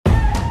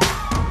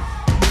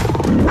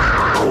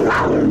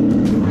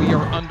We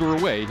are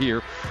underway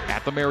here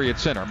at the Marriott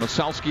Center.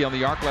 Masalski on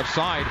the arc left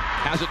side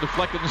has it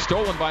deflected and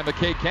stolen by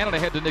McKay Cannon.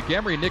 Ahead to Nick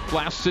Emery. Nick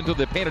blasts into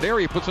the painted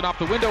area, puts it off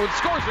the window and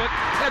scores it.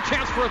 And a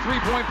chance for a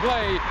three-point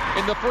play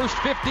in the first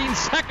 15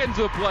 seconds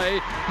of play.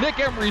 Nick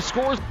Emery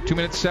scores. 2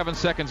 minutes, 7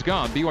 seconds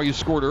gone. BYU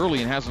scored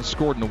early and hasn't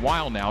scored in a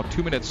while now.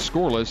 2 minutes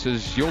scoreless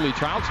as Yoli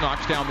Childs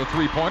knocks down the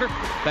three-pointer.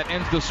 That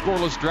ends the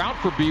scoreless drought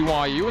for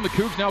BYU. And the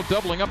Cougs now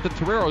doubling up to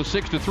Torero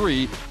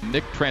 6-3.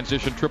 Nick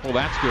transition triple.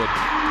 That's good.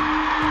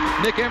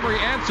 Nick Emery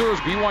answers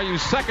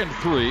BYU's second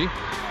three,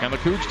 and the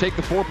Cougs take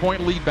the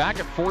 4-point lead back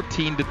at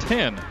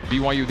 14-10.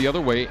 BYU the other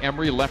way.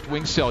 Emery left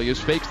wing Seljaas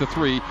fakes the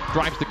three,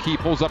 drives the key,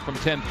 pulls up from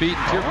 10 feet,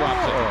 and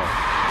teardrops it.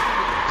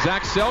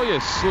 Zach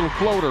Seljaas, little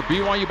floater.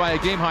 BYU by a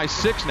game high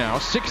 6 now,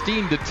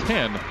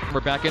 16-10.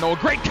 We're back in. Oh,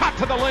 great cut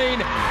to the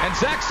lane, and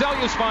Zach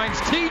Seljaas finds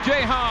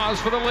TJ Haws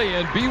for the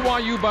lay-in.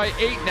 BYU by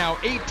 8 now,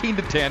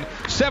 18-10,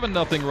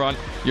 7-0 run.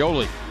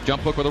 Yoli,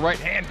 jump hook with the right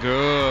hand,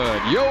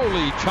 good.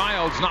 Yoli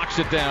Childs knocks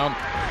it down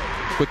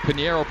with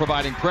Pinheiro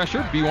providing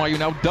pressure. BYU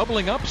now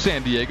doubling up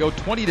San Diego,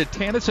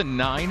 20-10. It's a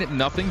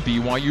 9-0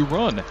 BYU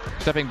run.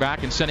 Stepping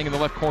back and sending in the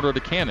left corner to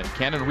Cannon.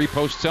 Cannon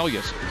reposts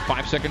Seljaas.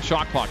 5-second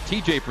shot clock.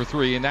 TJ for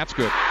three, and that's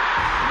good.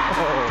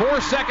 4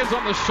 seconds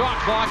on the shot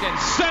clock, and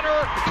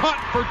center cut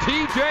for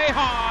TJ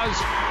Haws.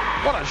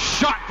 What a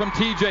shot from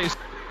TJ.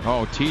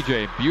 Oh,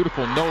 TJ,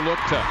 beautiful no-look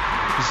to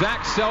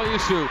Zach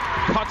Seljaas, who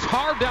cuts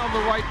hard down the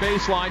right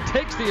baseline,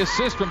 takes the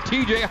assist from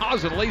TJ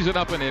Haws and lays it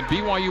up and in.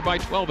 BYU by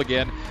 12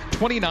 again,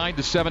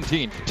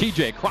 29-17.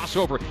 TJ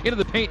crossover into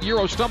the paint,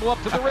 Euro stumble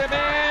up to the rim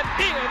and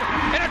in,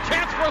 and a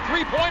chance for a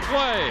three-point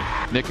play.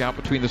 Nick out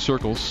between the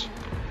circles,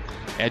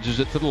 edges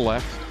it to the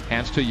left,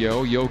 hands to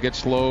Yo. Yo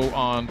gets low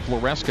on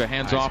Floresca,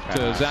 hands nice off pass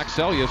to Zach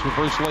Seljaas,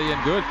 reverse lay-in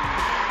good.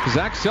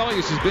 Zach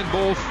Seljaas has been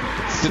both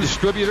the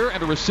distributor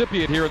and a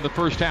recipient here in the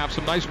first half.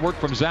 Some nice work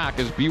from Zach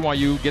as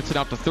BYU gets it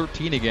out to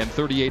 13 again,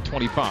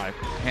 38-25.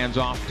 Hands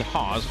off to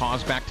Haws.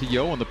 Haws back to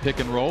Yo on the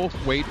pick and roll.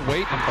 Wait,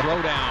 and throw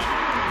down.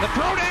 The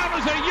throw down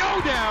is a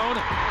Yo down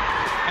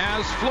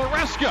as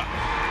Floresca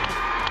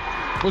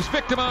was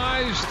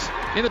victimized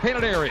in the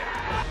painted area.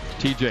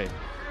 TJ,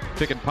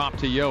 pick and pop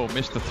to Yo,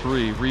 missed the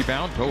three.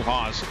 Rebound, to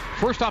Haws.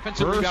 First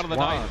offensive rebound of the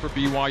night for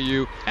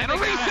BYU. And a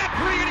reset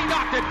three, and he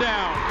knocked it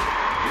down.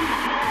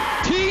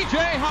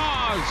 TJ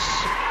Haws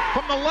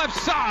from the left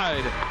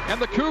side,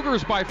 and the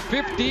Cougars by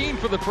 15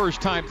 for the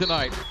first time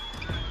tonight.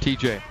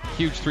 TJ,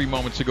 huge 3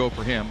 moments ago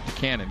for him to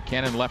Cannon.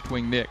 Cannon left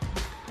wing Nick.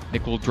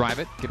 Nick will drive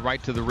it, get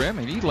right to the rim,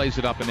 and he lays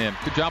it up and in.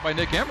 Good job by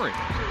Nick Emery.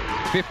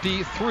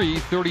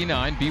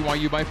 53-39,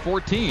 BYU by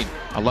 14.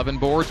 11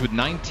 boards with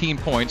 19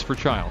 points for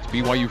Childs.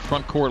 BYU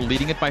front court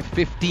leading it by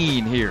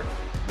 15 here.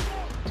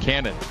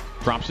 Cannon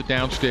drops it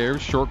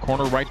downstairs, short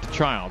corner right to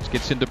Childs.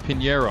 Gets into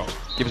Pinheiro.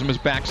 Gives him his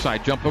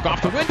backside jump hook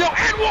off the window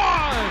and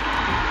one!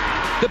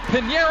 The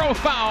Pinheiro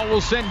foul will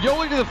send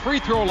Yoli to the free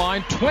throw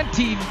line.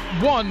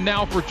 21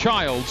 now for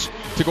Childs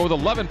to go with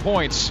 11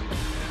 points.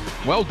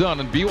 Well done.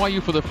 And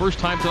BYU for the first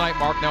time tonight,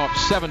 Mark, now up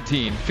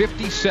 17,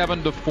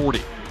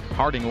 57-40.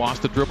 Harding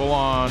lost the dribble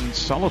on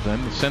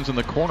Sullivan. Sends in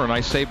the corner.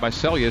 Nice save by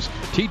Seljaas.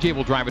 TJ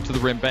will drive it to the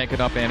rim, bank it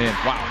up and in.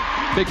 Wow.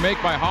 Big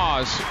make by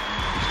Haws.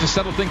 Just to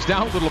settle things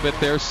down a little bit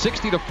there.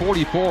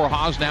 60-44.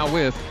 Haws now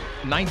with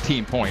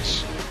 19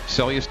 points.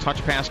 Seljaas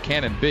touch pass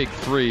Cannon, big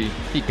three.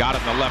 He got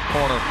it in the left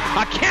corner.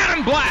 A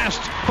cannon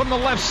blast from the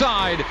left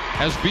side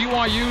as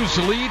BYU's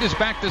lead is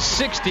back to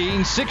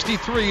 16,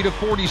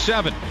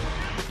 63-47.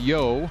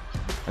 Yo,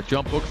 a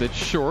jump hook that's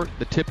short.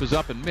 The tip is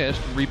up and missed.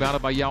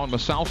 Rebounded by Yawan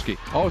Masalski.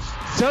 Oh,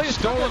 Seljaas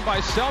stolen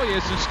by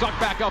Seljaas and stuck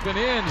back up and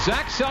in.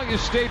 Zach Seljaas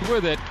stayed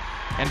with it.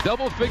 And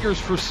double figures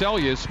for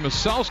Seljaas.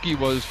 Masalski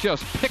was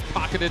just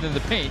pickpocketed in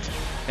the paint.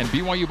 And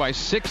BYU by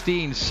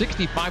 16,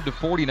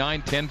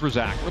 65-49, 10 for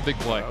Zach. What a big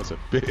play. That was a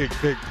big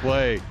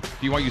play.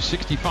 BYU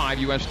 65,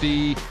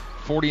 USD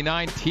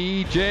 49.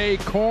 TJ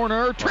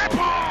corner triple!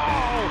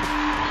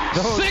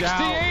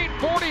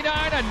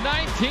 68-49, a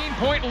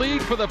 19-point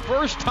lead for the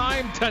first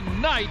time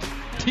tonight.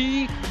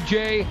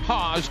 TJ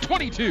Haws,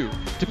 22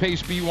 to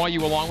pace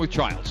BYU along with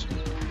Childs.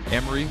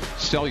 Emery,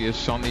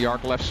 Seljaas on the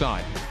arc left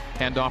side.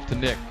 Hand off to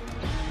Nick.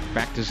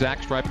 Back to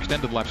Zach, stripe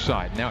extended left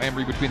side. Now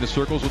Emery between the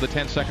circles with a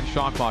 10-second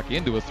shot clock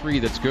into a three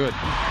that's good.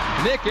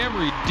 Nick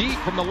Emery deep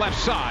from the left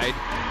side.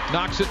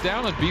 Knocks it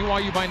down and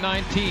BYU by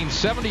 19,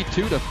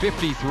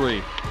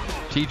 72-53.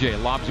 TJ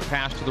lobs a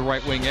pass to the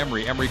right wing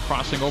Emery. Emery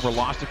crossing over,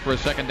 lost it for a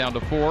second, down to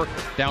 4,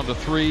 down to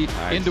 3,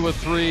 nice. Into a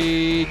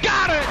 3.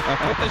 Got it!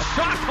 With the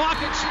shot clock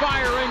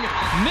expiring,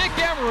 Nick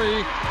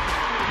Emery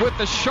with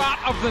the shot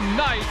of the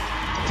night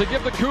to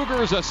give the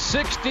Cougars a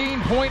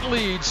 16-point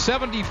lead,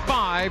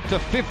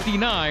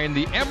 75-59.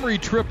 The Emery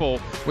triple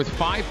with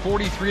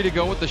 5:43 to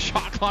go with the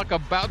shot clock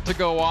about to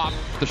go off.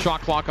 The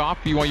shot clock off,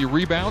 BYU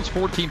rebounds,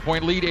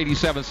 14-point lead,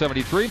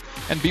 87-73,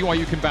 and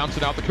BYU can bounce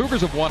it out. The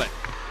Cougars have won it,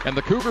 and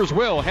the Cougars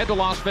will head to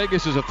Las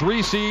Vegas as a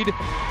 3 seed.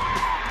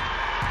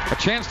 A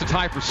chance to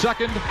tie for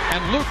second,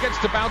 and Luke gets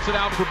to bounce it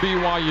out for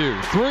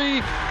BYU.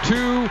 3,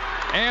 2,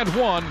 and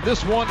 1.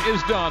 This one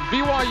is done.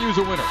 BYU's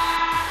a winner,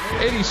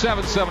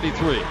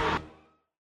 87-73.